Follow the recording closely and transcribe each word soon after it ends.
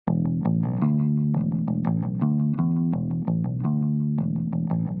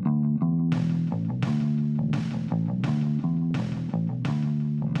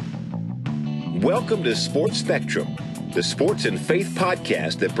Welcome to Sports Spectrum, the sports and faith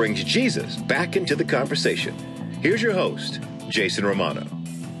podcast that brings Jesus back into the conversation. Here's your host, Jason Romano.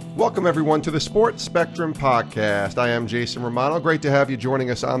 Welcome, everyone, to the Sports Spectrum podcast. I am Jason Romano. Great to have you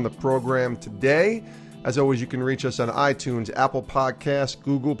joining us on the program today. As always, you can reach us on iTunes, Apple Podcasts,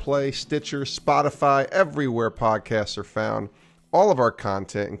 Google Play, Stitcher, Spotify, everywhere podcasts are found. All of our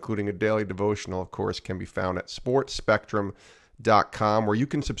content, including a daily devotional, of course, can be found at sportsspectrum.com, where you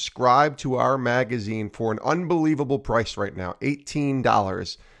can subscribe to our magazine for an unbelievable price right now.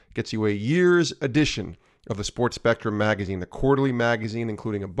 $18 gets you a year's edition of the Sports Spectrum magazine, the quarterly magazine,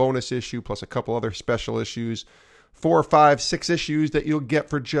 including a bonus issue plus a couple other special issues, 4, 5, 6 issues that you'll get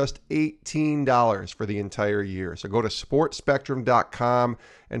for just $18 for the entire year. So go to sportsspectrum.com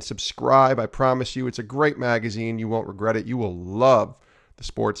and subscribe. I promise you, it's a great magazine. You won't regret it. You will love the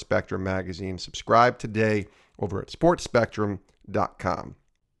Sports Spectrum magazine. Subscribe today over at sportsspectrum.com.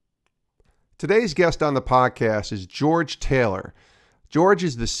 Today's guest on the podcast is George Taylor. George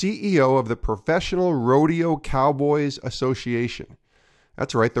is the CEO of the Professional Rodeo Cowboys Association.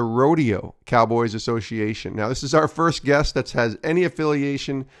 That's right, the Rodeo Cowboys Association. Now, this is our first guest that has any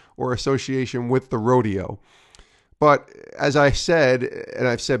affiliation or association with the rodeo. But as I said, and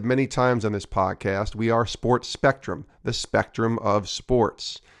I've said many times on this podcast, we are Sports Spectrum, the spectrum of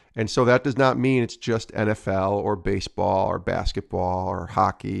sports. And so that does not mean it's just NFL or baseball or basketball or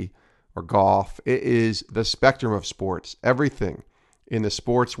hockey or golf. It is the spectrum of sports, everything in the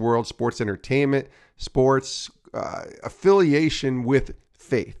sports world, sports entertainment, sports affiliation with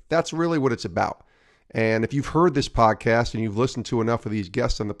faith. That's really what it's about. And if you've heard this podcast and you've listened to enough of these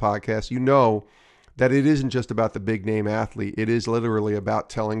guests on the podcast, you know that it isn't just about the big name athlete. It is literally about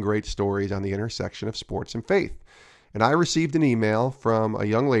telling great stories on the intersection of sports and faith. And I received an email from a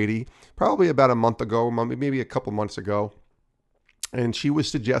young lady probably about a month ago, maybe a couple months ago, and she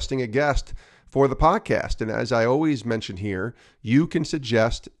was suggesting a guest for the podcast. And as I always mention here, you can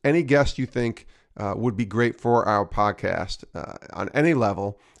suggest any guest you think would be great for our podcast on any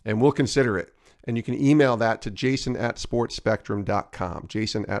level, and we'll consider it. And you can email that to jason@sportsspectrum.com,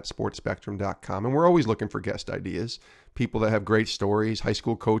 jason@sportsspectrum.com. And we're always looking for guest ideas, people that have great stories, high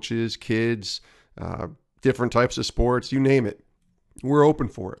school coaches, kids, different types of sports, you name it. We're open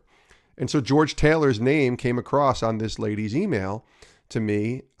for it. And so George Taylor's name came across on this lady's email to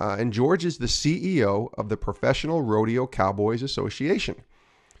me, and George is the CEO of the Professional Rodeo Cowboys Association.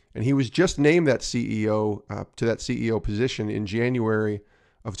 And he was just named that CEO to that CEO position in January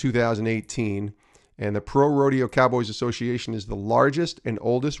of 2018. And the Pro Rodeo Cowboys Association is the largest and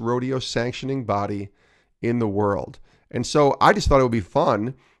oldest rodeo sanctioning body in the world. And so I just thought it would be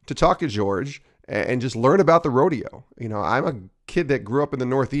fun to talk to George and just learn about the rodeo. You know, I'm a kid that grew up in the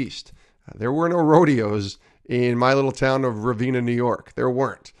Northeast. There were no rodeos in my little town of Ravenna, New York. There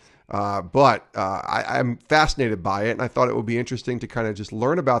weren't. But I'm fascinated by it, and I thought it would be interesting to kind of just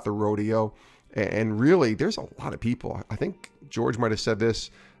learn about the rodeo. And really, there's a lot of people. I think George might have said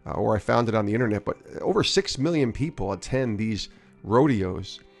this, or I found it on the internet, but over 6 million people attend these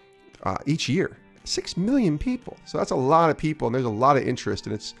rodeos each year. 6 million people. So that's a lot of people, and there's a lot of interest,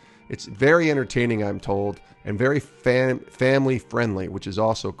 and it's very entertaining, I'm told, and very family friendly, which is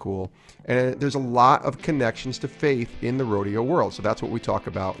also cool. And there's a lot of connections to faith in the rodeo world. So that's what we talk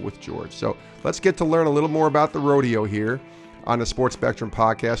about with George. So let's get to learn a little more about the rodeo here on the Sports Spectrum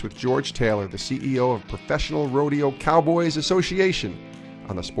podcast with George Taylor, the CEO of Professional Rodeo Cowboys Association,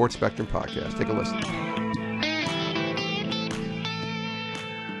 on the Sports Spectrum podcast. Take a listen.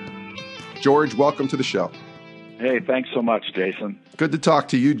 George, welcome to the show. Hey, thanks so much, Jason. Good to talk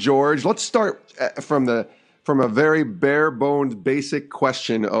to you, George. Let's start from a very bare-bones basic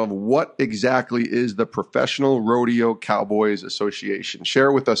question of what exactly is the Professional Rodeo Cowboys Association?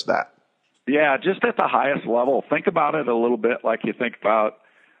 Share with us that. Yeah, just at the highest level, think about it a little bit like you think about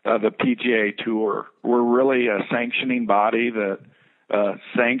the PGA Tour. We're really a sanctioning body that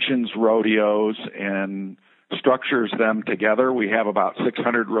sanctions rodeos and structures them together. We have about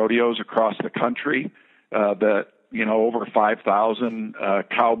 600 rodeos across the country that, over 5,000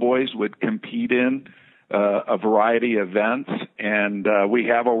 cowboys would compete in a variety of events. And we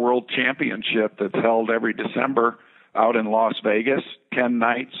have a world championship that's held every December out in Las Vegas. 10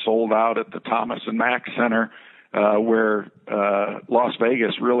 nights sold out at the Thomas and Mack Center, where Las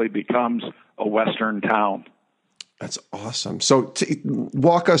Vegas really becomes a Western town. That's awesome. So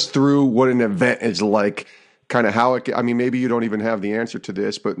walk us through what an event is like, kind of how maybe you don't even have the answer to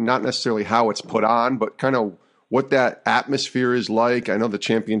this, but not necessarily how it's put on, but kind of what that atmosphere is like. I know the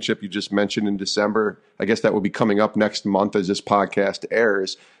championship you just mentioned in December, I guess that will be coming up next month as this podcast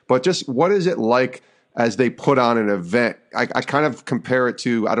airs, but just what is it like as they put on an event. I kind of compare it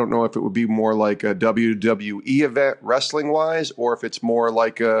to, I don't know if it would be more like a WWE event wrestling-wise, or if it's more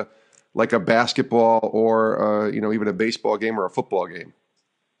like a basketball or even a baseball game or a football game.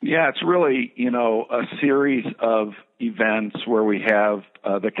 Yeah, it's really, a series of events where we have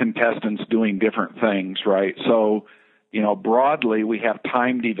the contestants doing different things, right? So, broadly, we have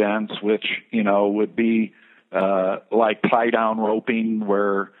timed events, which, would be like tie-down roping,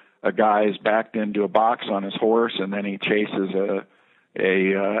 where a guy is backed into a box on his horse, and then he chases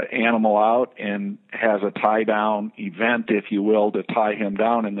a animal out and has a tie-down event, if you will, to tie him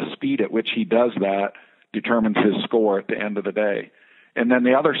down, and the speed at which he does that determines his score at the end of the day. And then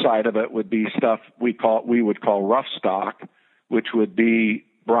the other side of it would be stuff we would call rough stock, which would be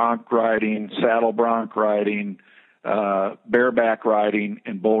bronc riding, saddle bronc riding, bareback riding,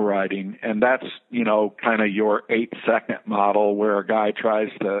 and bull riding. And that's, kind of your 8-second model where a guy tries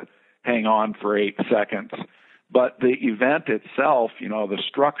to hang on for 8 seconds. But the event itself, the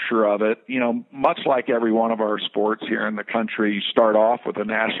structure of it, much like every one of our sports here in the country, you start off with a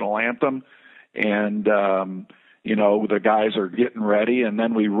national anthem, and the guys are getting ready, and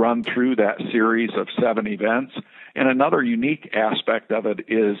then we run through that series of 7 events. And another unique aspect of it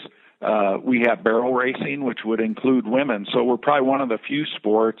is we have barrel racing, which would include women. So we're probably one of the few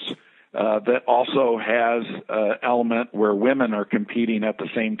sports that also has an element where women are competing at the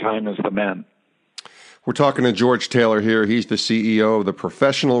same time as the men. We're talking to George Taylor here. He's the CEO of the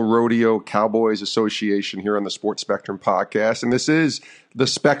Professional Rodeo Cowboys Association here on the Sports Spectrum podcast. And this is the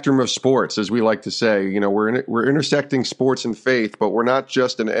spectrum of sports, as we like to say. We're intersecting sports and faith, but we're not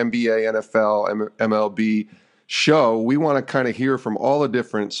just an NBA, NFL, MLB show. We want to kind of hear from all the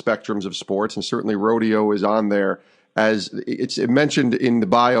different spectrums of sports, and certainly rodeo is on there. As it's mentioned in the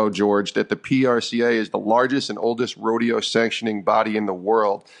bio, George, that the PRCA is the largest and oldest rodeo sanctioning body in the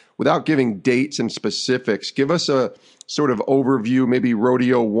world. Without giving dates and specifics, give us a sort of overview, maybe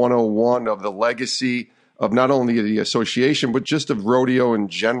Rodeo 101, of the legacy of not only the association, but just of rodeo in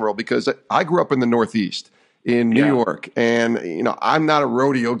general. Because I grew up in the Northeast in New York, and I'm not a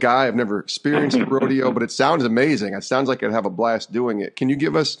rodeo guy. I've never experienced a rodeo, but it sounds amazing. It sounds like I'd have a blast doing it. Can you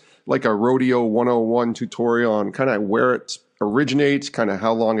give us like a Rodeo 101 tutorial on kind of where it originates, kind of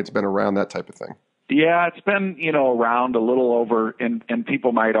how long it's been around, that type of thing? Yeah, it's been, around a little over, and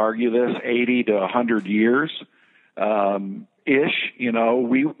people might argue this, 80 to 100 years ish.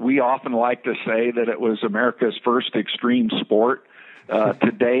 We often like to say that it was America's first extreme sport.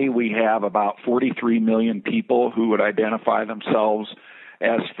 Today we have about 43 million people who would identify themselves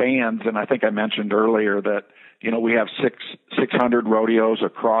as fans, and I think I mentioned earlier that we have 600 rodeos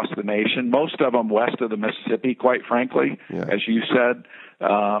across the nation, most of them west of the Mississippi, quite frankly, as you said.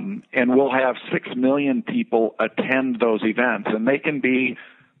 And we'll have 6 million people attend those events, and they can be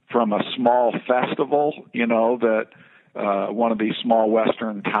from a small festival, that one of these small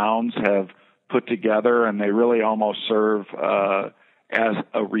western towns have put together, and they really almost serve as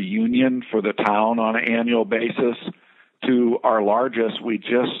a reunion for the town on an annual basis, to our largest. We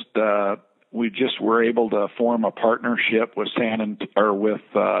just were able to form a partnership with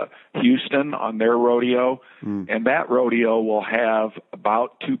Houston on their rodeo, and that rodeo will have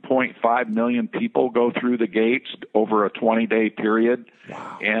about 2.5 million people go through the gates over a 20-day period.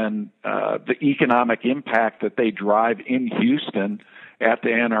 Wow. And the economic impact that they drive in Houston at the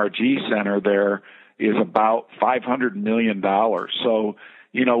NRG Center there is about $500 million. So,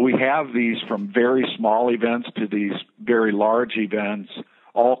 we have these from very small events to these very large events,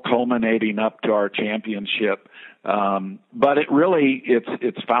 all culminating up to our championship. But it really,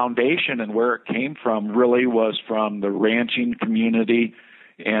 its foundation and where it came from really was from the ranching community.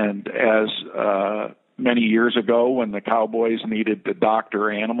 And as many years ago when the Cowboys needed to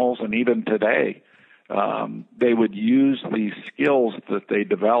doctor animals, and even today, they would use these skills that they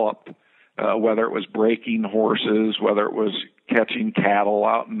developed, whether it was breaking horses, whether it was catching cattle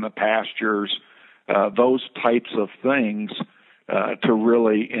out in the pastures, those types of things, to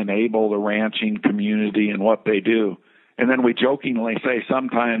really enable the ranching community and what they do. And then we jokingly say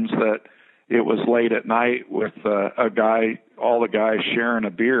sometimes that it was late at night with all the guys sharing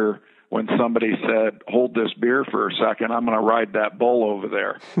a beer, when somebody said, "Hold this beer for a second, I'm going to ride that bull over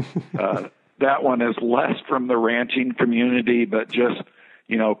there." That one is less from the ranching community, but just,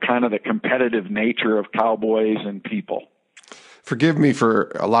 kind of the competitive nature of cowboys and people. Forgive me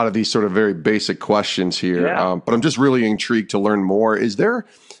for a lot of these sort of very basic questions here, but I'm just really intrigued to learn more. Is there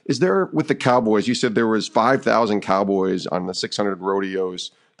with the Cowboys, you said there was 5,000 Cowboys on the 600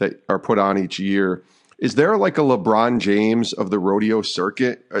 rodeos that are put on each year. Is there like a LeBron James of the rodeo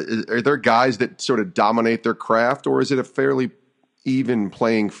circuit? Are there guys that sort of dominate their craft, or is it a fairly even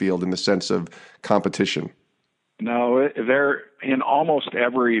playing field in the sense of competition. No, they're in almost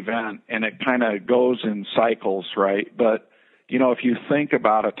every event, and it kind of goes in cycles, right? But, if you think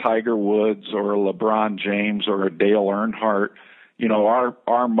about a Tiger Woods or a LeBron James or a Dale Earnhardt,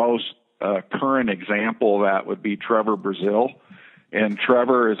 our most current example of that would be Trevor Brazile. And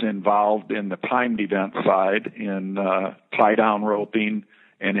Trevor is involved in the timed event side in tie-down roping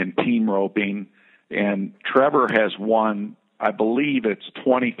and in team roping. And Trevor has won, I believe it's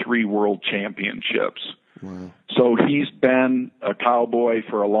 23 world championships. Wow. So he's been a Cowboy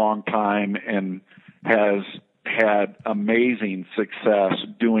for a long time and has had amazing success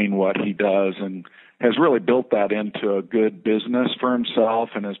doing what he does and has really built that into a good business for himself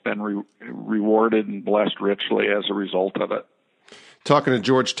and has been rewarded and blessed richly as a result of it. Talking to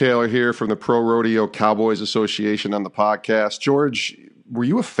George Taylor here from the Pro Rodeo Cowboys Association on the podcast. George, were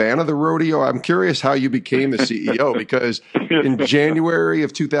you a fan of the rodeo? I'm curious how you became the CEO because in January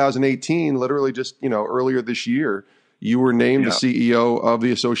of 2018, literally just, earlier this year, you were named the CEO of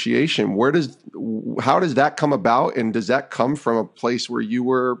the association. How does that come about? And does that come from a place where you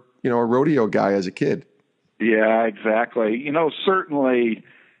were, a rodeo guy as a kid? Yeah, exactly. Certainly,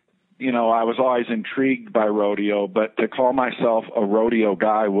 I was always intrigued by rodeo, but to call myself a rodeo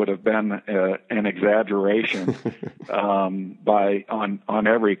guy would have been an exaggeration on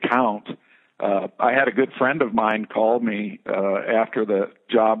every count. I had a good friend of mine call me after the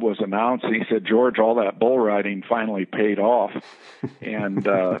job was announced. He said, "George, all that bull riding finally paid off." And,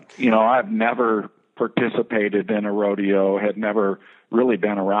 I've never participated in a rodeo, had never really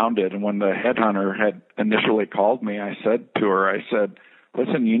been around it. And when the headhunter had initially called me, I said to her,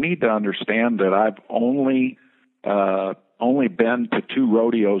 "Listen, you need to understand that I've only been to 2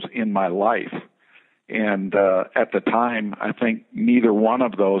 rodeos in my life." And at the time, I think neither one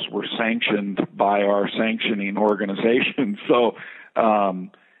of those were sanctioned by our sanctioning organization. So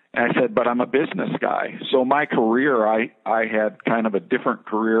I said, but I'm a business guy. So my career, I had kind of a different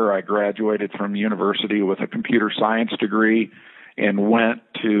career. I graduated from university with a computer science degree and went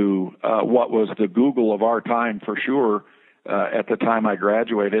to what was the Google of our time for sure. At the time I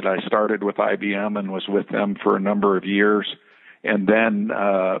graduated, I started with IBM and was with them for a number of years. And then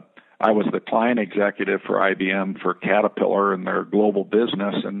I was the client executive for IBM for Caterpillar and their global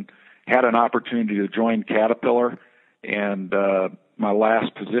business and had an opportunity to join Caterpillar. And my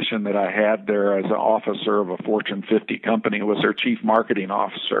last position that I had there as an officer of a Fortune 50 company was their chief marketing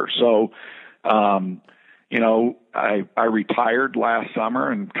officer. So, I retired last summer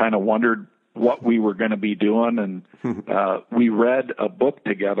and kind of wondered what we were going to be doing. And we read a book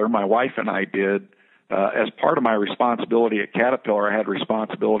together, my wife and I did. As part of my responsibility at Caterpillar, I had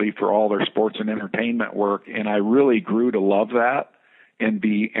responsibility for all their sports and entertainment work, and I really grew to love that and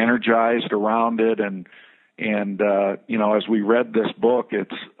be energized around it. And as we read this book, it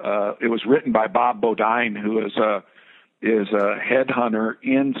was written by Bob Bodine, who is a headhunter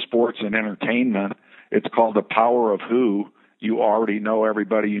in sports and entertainment. It's called The Power of Who. You already know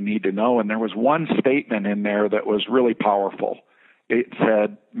everybody you need to know. And there was one statement in there that was really powerful. It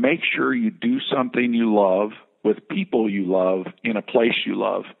said, make sure you do something you love with people you love in a place you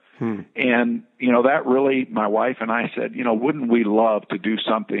love. And, that really, my wife and I said, wouldn't we love to do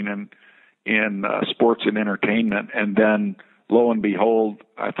something in sports and entertainment? And then lo and behold,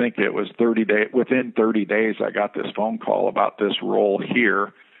 I think it was within 30 days, I got this phone call about this role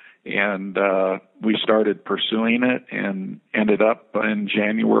here. And we started pursuing it and ended up in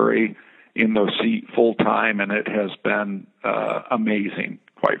January in the seat full time, and it has been amazing,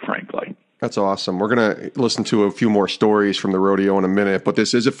 quite frankly. That's awesome. We're going to listen to a few more stories from the rodeo in a minute, but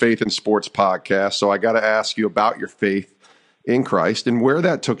this is a faith and sports podcast, so I got to ask you about your faith in Christ and where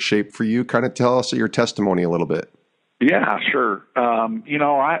that took shape for you. Kind of tell us your testimony a little bit. Yeah, sure.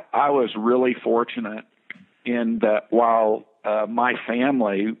 I was really fortunate in that while my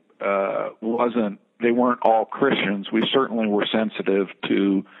family they weren't all Christians, we certainly were sensitive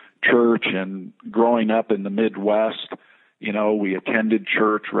to church, and growing up in the Midwest, we attended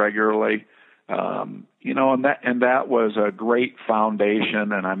church regularly, and that was a great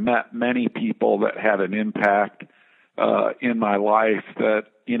foundation. And I met many people that had an impact in my life that,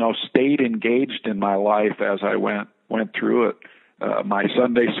 stayed engaged in my life as I went through it. My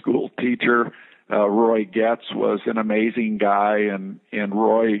Sunday school teacher, Roy Getz, was an amazing guy, and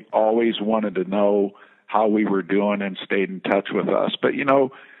Roy always wanted to know how we were doing and stayed in touch with us. But,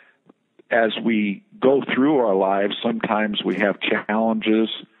 as we go through our lives, sometimes we have challenges.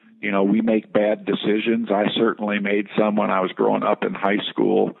 We make bad decisions. I certainly made some when I was growing up in high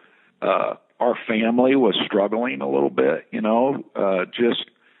school. Our family was struggling a little bit, just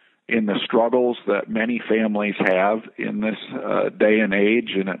in the struggles that many families have in this day and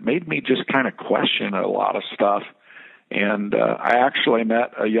age, and it made me just kind of question a lot of stuff. And I actually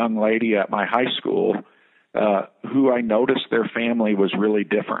met a young lady at my high school who I noticed their family was really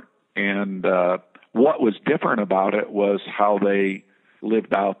different. And what was different about it was how they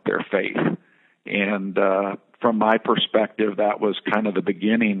lived out their faith. And from my perspective, that was kind of the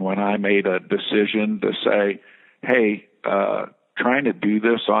beginning when I made a decision to say, hey, trying to do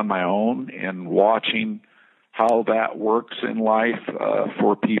this on my own and watching how that works in life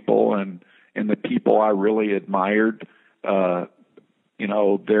for people and the people I really admired,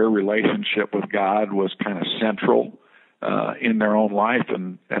 their relationship with God was kind of central in their own life.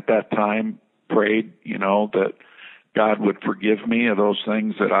 And at that time prayed, that God would forgive me of those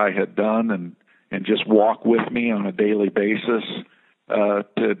things that I had done and just walk with me on a daily basis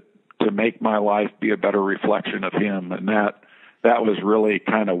to make my life be a better reflection of Him. And that was really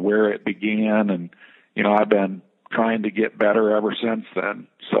kind of where it began. And, I've been trying to get better ever since then.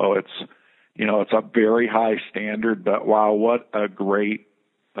 So it's a very high standard, but wow, what a great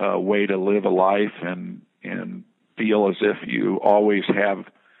way to live a life and feel as if you always have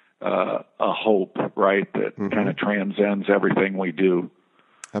a hope, right, that kind of transcends everything we do.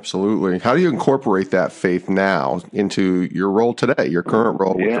 Absolutely. How do you incorporate that faith now into your role today, your current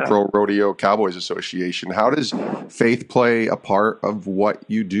role with the Pro Rodeo Cowboys Association? How does faith play a part of what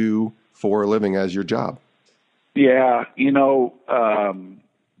you do for a living as your job? Yeah, it's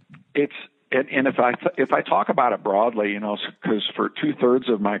and if I talk about it broadly, because for 2/3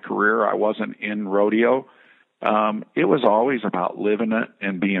 of my career I wasn't in rodeo, it was always about living it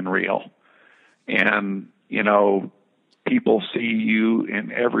and being real, and people see you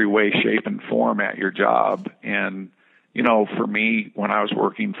in every way, shape, and form at your job. And, for me, when I was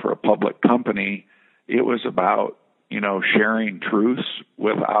working for a public company, it was about, sharing truths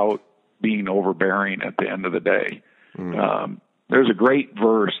without being overbearing at the end of the day. There's a great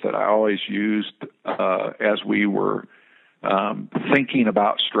verse that I always used as we were thinking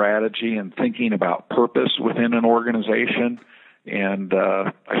about strategy and thinking about purpose within an organization. And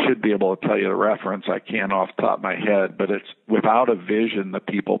I should be able to tell you the reference. I can't off the top of my head, but it's without a vision, the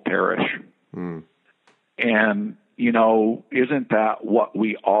people perish. And, isn't that what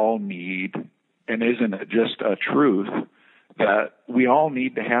we all need? And isn't it just a truth that we all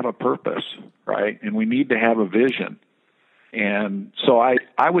need to have a purpose, right? And we need to have a vision. And so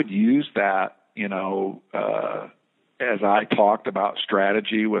I would use that, as I talked about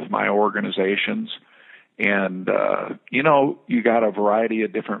strategy with my organizations. And, you got a variety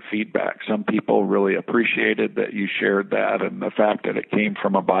of different feedback. Some people really appreciated that you shared that and the fact that it came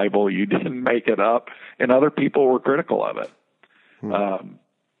from a Bible, you didn't make it up, and other people were critical of it.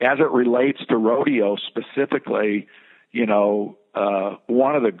 As it relates to rodeo specifically,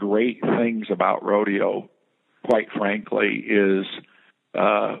 one of the great things about rodeo, quite frankly, is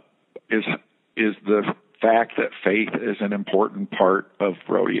the fact that faith is an important part of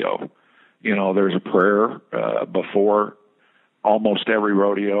rodeo. There's a prayer before almost every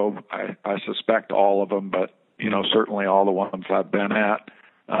rodeo. I suspect all of them, but, certainly all the ones I've been at.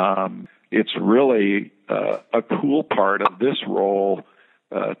 It's really a cool part of this role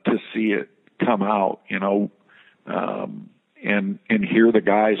to see it come out, and hear the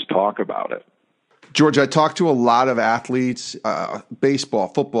guys talk about it. George, I talk to a lot of athletes, baseball,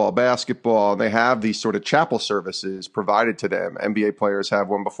 football, basketball, and they have these sort of chapel services provided to them. NBA players have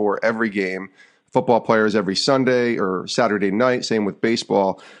one before every game. Football players every Sunday or Saturday night, same with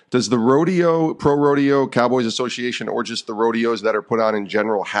baseball. Does the rodeo, Pro Rodeo Cowboys Association, or just the rodeos that are put on in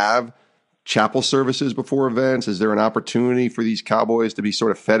general have chapel services before events? Is there an opportunity for these cowboys to be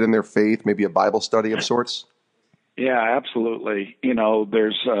sort of fed in their faith, maybe a Bible study of sorts? Yeah, absolutely.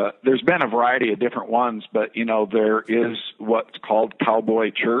 There's been a variety of different ones, but, there is what's called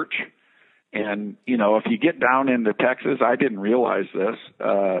Cowboy Church. And, if you get down into Texas, I didn't realize this,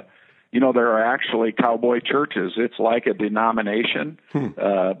 there are actually cowboy churches. It's like a denomination,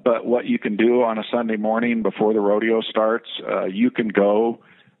 but what you can do on a Sunday morning before the rodeo starts, you can go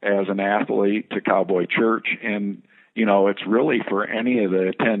as an athlete to Cowboy Church, and, it's really for any of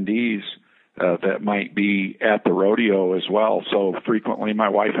the attendees that might be at the rodeo as well. So frequently my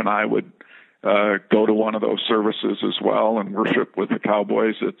wife and I would go to one of those services as well and worship with the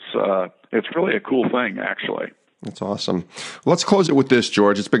Cowboys. It's really a cool thing, actually. That's awesome. Let's close it with this,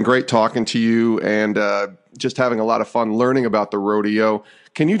 George. It's been great talking to you and just having a lot of fun learning about the rodeo.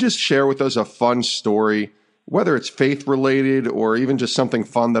 Can you just share with us a fun story, whether it's faith-related or even just something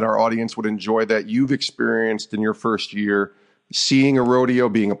fun that our audience would enjoy that you've experienced in your first year seeing a rodeo,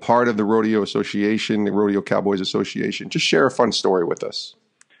 being a part of the Rodeo Association, the Rodeo Cowboys Association? Just share a fun story with us.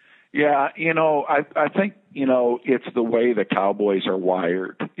 Yeah, I think, it's the way the Cowboys are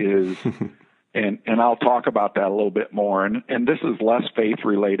wired is, and I'll talk about that a little bit more. And this is less faith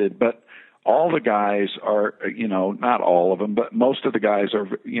related, but all the guys are, not all of them, but most of the guys are,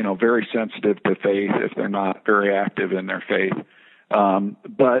 very sensitive to faith if they're not very active in their faith.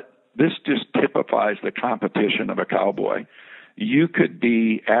 But this just typifies the competition of a Cowboy. You could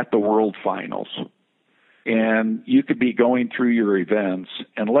be at the World Finals, and you could be going through your events,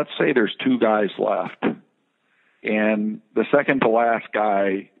 and let's say there's 2 guys left, and the second to last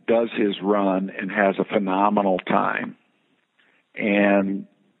guy does his run and has a phenomenal time, and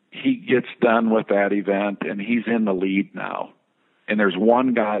he gets done with that event, and he's in the lead now, and there's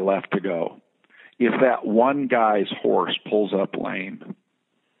 1 guy left to go. If that 1 guy's horse pulls up lame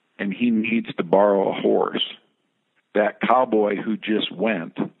and he needs to borrow a horse, that Cowboy who just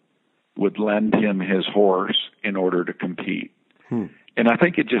went would lend him his horse in order to compete. And I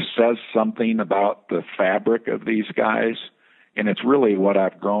think it just says something about the fabric of these guys, and it's really what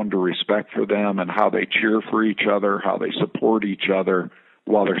I've grown to respect for them and how they cheer for each other, how they support each other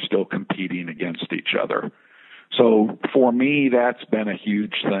while they're still competing against each other. So for me, that's been a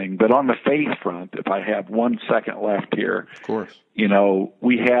huge thing. But on the faith front, if I have 1 second left here, of course,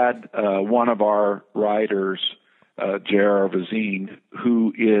 we had one of our riders, J.R. Vazine,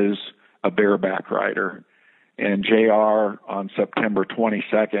 who is a bareback rider. And J.R. on September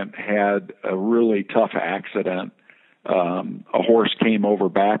 22nd had a really tough accident. A horse came over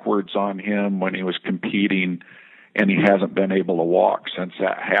backwards on him when he was competing, and he hasn't been able to walk since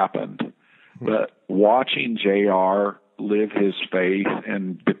that happened. But watching J.R. live his faith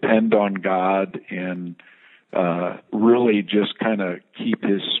and depend on God and really just kind of keep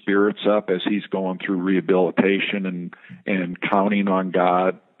his spirits up as he's going through rehabilitation and counting on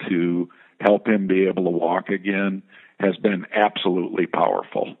God to help him be able to walk again has been absolutely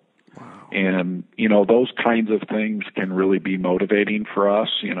powerful. Wow. And, those kinds of things can really be motivating for us.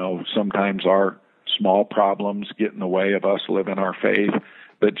 Sometimes our small problems get in the way of us living our faith,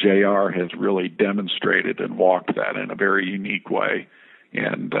 but JR has really demonstrated and walked that in a very unique way.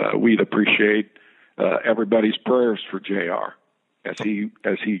 And we'd appreciate everybody's prayers for JR as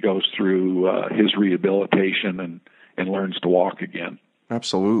he goes through his rehabilitation and learns to walk again.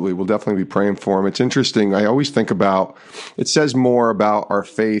 Absolutely. We'll definitely be praying for him. It's interesting. I always think about, it says more about our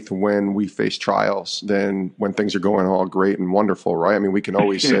faith when we face trials than when things are going all great and wonderful, right? I mean, we can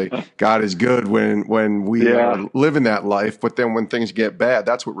always say God is good when we are living that life, but then when things get bad,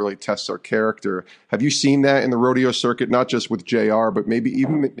 that's what really tests our character. Have you seen that in the rodeo circuit, not just with JR, but maybe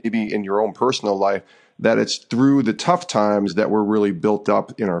in your own personal life, that it's through the tough times that we're really built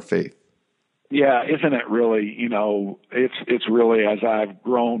up in our faith? Yeah, isn't it really, it's really, as I've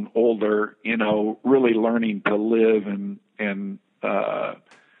grown older, really learning to live and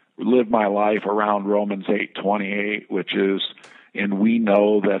live my life around Romans 8:28, which is, and we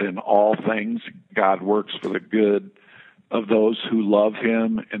know that in all things God works for the good of those who love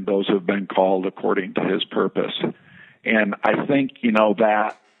him and those who have been called according to his purpose. And I think,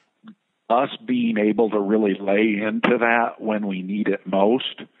 that us being able to really lay into that when we need it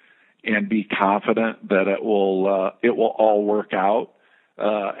most and be confident that it will all work out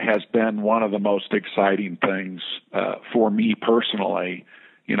has been one of the most exciting things for me personally.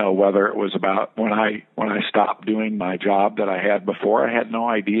 Whether it was about when I stopped doing my job that I had before, I had no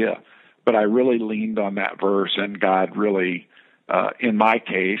idea, but I really leaned on that verse, and God really, in my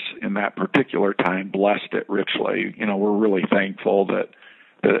case, in that particular time, blessed it richly. We're really thankful that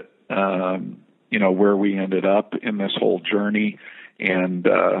where we ended up in this whole journey. And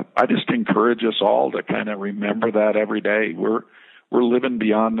I just encourage us all to kind of remember that every day. We're living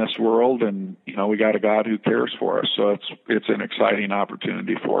beyond this world, and we got a God who cares for us. So it's an exciting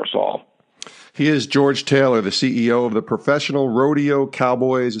opportunity for us all. He is George Taylor, the CEO of the Professional Rodeo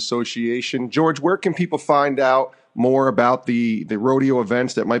Cowboys Association. George, where can people find out more about the rodeo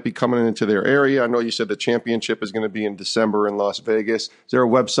events that might be coming into their area? I know you said the championship is going to be in December in Las Vegas. Is there a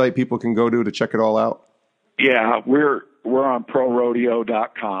website people can go to check it all out? Yeah, we're on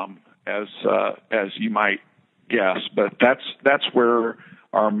prorodeo.com as you might guess, but that's where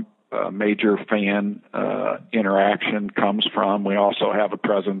our major fan interaction comes from. We also have a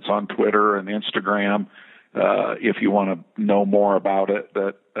presence on Twitter and Instagram if you want to know more about it,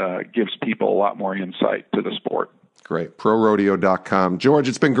 that gives people a lot more insight to the sport. Great. prorodeo.com. George,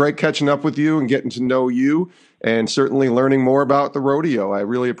 it's been great catching up with you and getting to know you and certainly learning more about the rodeo. I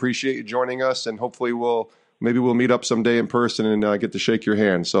really appreciate you joining us, and hopefully we'll meet up someday in person and get to shake your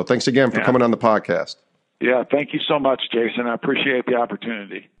hand. So thanks again for coming on the podcast. Yeah, thank you so much, Jason. I appreciate the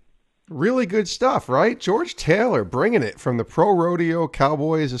opportunity. Really good stuff, right? George Taylor bringing it from the Pro Rodeo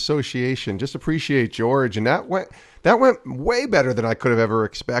Cowboys Association. Just appreciate George. And that went way better than I could have ever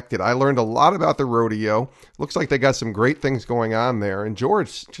expected. I learned a lot about the rodeo. Looks like they got some great things going on there. And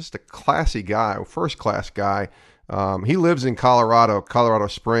George, just a classy guy, first-class guy. He lives in Colorado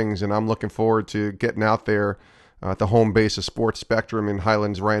Springs, and I'm looking forward to getting out there at the home base of Sports Spectrum in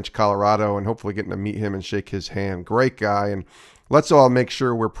Highlands Ranch, Colorado, and hopefully getting to meet him and shake his hand. Great guy. And let's all make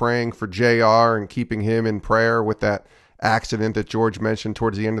sure we're praying for JR and keeping him in prayer with that accident that George mentioned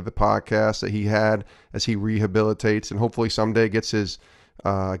towards the end of the podcast that he had as he rehabilitates, and hopefully someday gets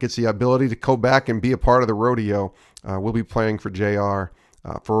the ability to go back and be a part of the rodeo. We'll be praying for JR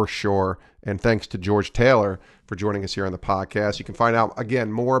for sure. And thanks to George Taylor for joining us here on the podcast. You can find out,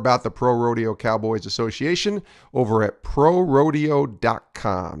 again, more about the Pro Rodeo Cowboys Association over at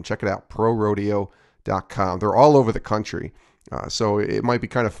prorodeo.com. Check it out, prorodeo.com. They're all over the country. So it might be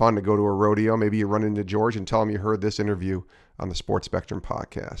kind of fun to go to a rodeo. Maybe you run into George and tell him you heard this interview on the Sports Spectrum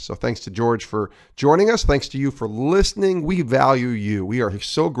podcast. So thanks to George for joining us. Thanks to you for listening. We value you. We are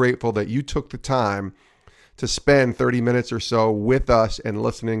so grateful that you took the time to spend 30 minutes or so with us and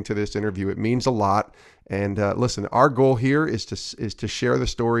listening to this interview. It means a lot. And listen, our goal here is to share the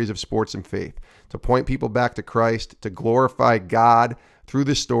stories of sports and faith, to point people back to Christ, to glorify God through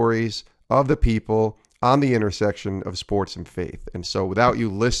the stories of the people on the intersection of sports and faith. And so without you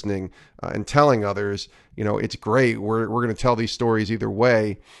listening and telling others, it's great. We're going to tell these stories either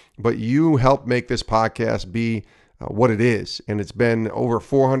way, but you help make this podcast be what it is. And it's been over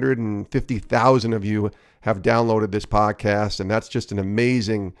 450,000 of you have downloaded this podcast. And that's just an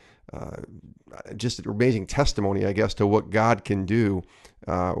amazing testimony, I guess, to what God can do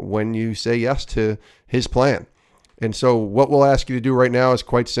when you say yes to his plan. And so what we'll ask you to do right now is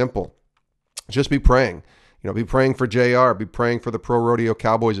quite simple. Just be praying. Be praying for JR. Be praying for the Pro Rodeo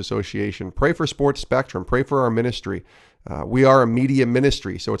Cowboys Association. Pray for Sports Spectrum. Pray for our ministry. We are a media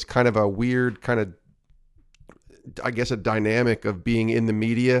ministry, so it's kind of a weird a dynamic of being in the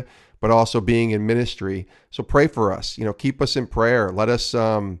media, but also being in ministry. So pray for us. Keep us in prayer. Let us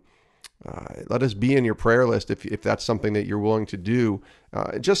be in your prayer list if that's something that you're willing to do.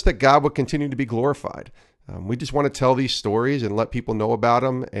 Just that God would continue to be glorified. We just want to tell these stories and let people know about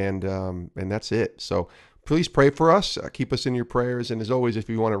them, and that's it. So please pray for us. Keep us in your prayers. And as always, if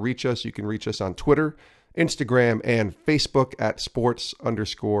you want to reach us, you can reach us on Twitter, Instagram, and Facebook at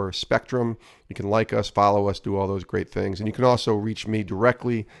sports_spectrum. You can like us, follow us, do all those great things. And you can also reach me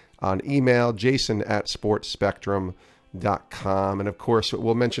directly on email, jason@sportsspectrum.com. And of course,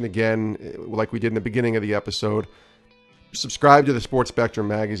 we'll mention again, like we did in the beginning of the episode, subscribe to the Sports Spectrum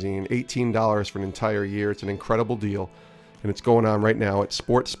magazine, $18 for an entire year. It's an incredible deal, and it's going on right now at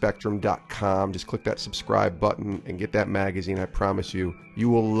sportsspectrum.com. Just click that subscribe button and get that magazine. I promise you, you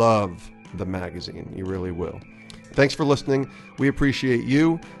will love the magazine. You really will. Thanks for listening. We appreciate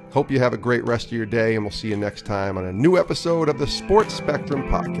you. Hope you have a great rest of your day, and we'll see you next time on a new episode of the Sports Spectrum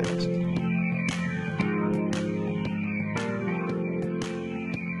Podcast.